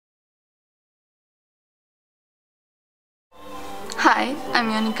Hi,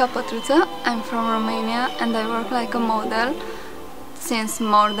 I'm I'm from Romania and I work like a model since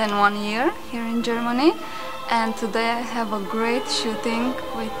more than 1 year here in Germany, and today I have a great shooting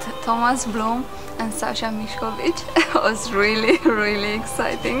with Thomas Blum and Sasa Miskovic. It was really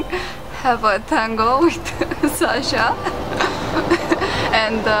exciting. Have a tango with Sasha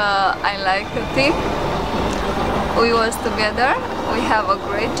and I like the team. We was together. We have a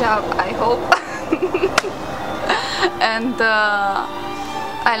great job, I hope. And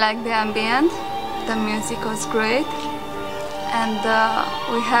I like the ambient. The music was great, and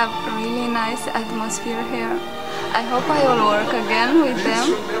we have a really nice atmosphere here. I hope I will work again with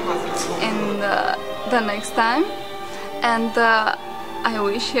them in the next time, and I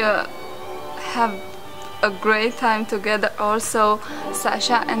wish you have a great time together, also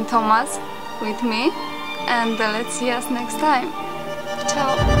Sasha and Thomas with me, and let's see us next time.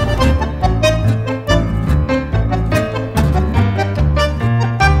 Ciao!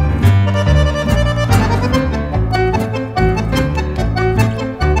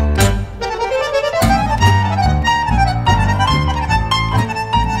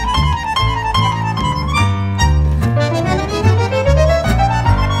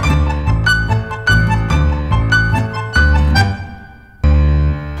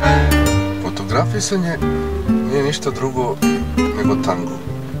 Fotografisanje nije ništa drugo nego tango.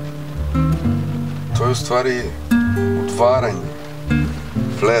 To je u stvari otvaranje,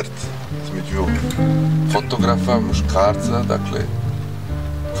 flert između fotografa, muškarca, dakle,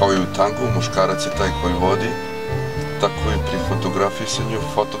 kao i u tangu, muškarac je taj koji vodi, tako i pri fotografisanju,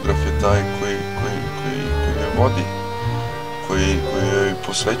 fotograf je taj koji je vodi, koji joj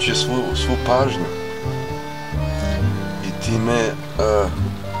posvećuje svu pažnju i time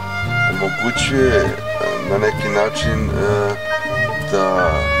omogućuje na neki način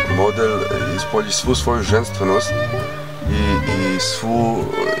da model ispolji svu svoju ženstvenost i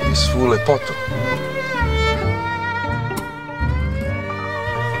svu lepotu.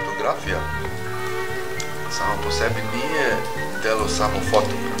 Fotografija sama po sebi nije delo samo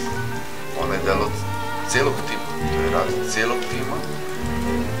fotografa, ona je delo cijelog tima, to je rad cijelog tima,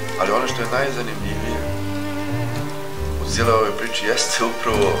 ali ono što je najzanimljivije u cijele ove priče jeste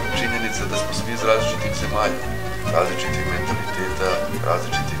upravo činjenica da smo svi iz različitih zemalja, različitih mentaliteta,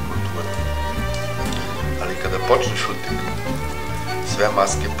 različitih kultura. Ali kada počne šuting, sve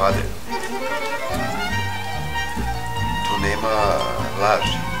maske pade. Tu nema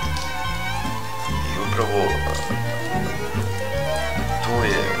laži. I upravo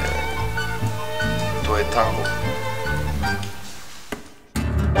to je tango.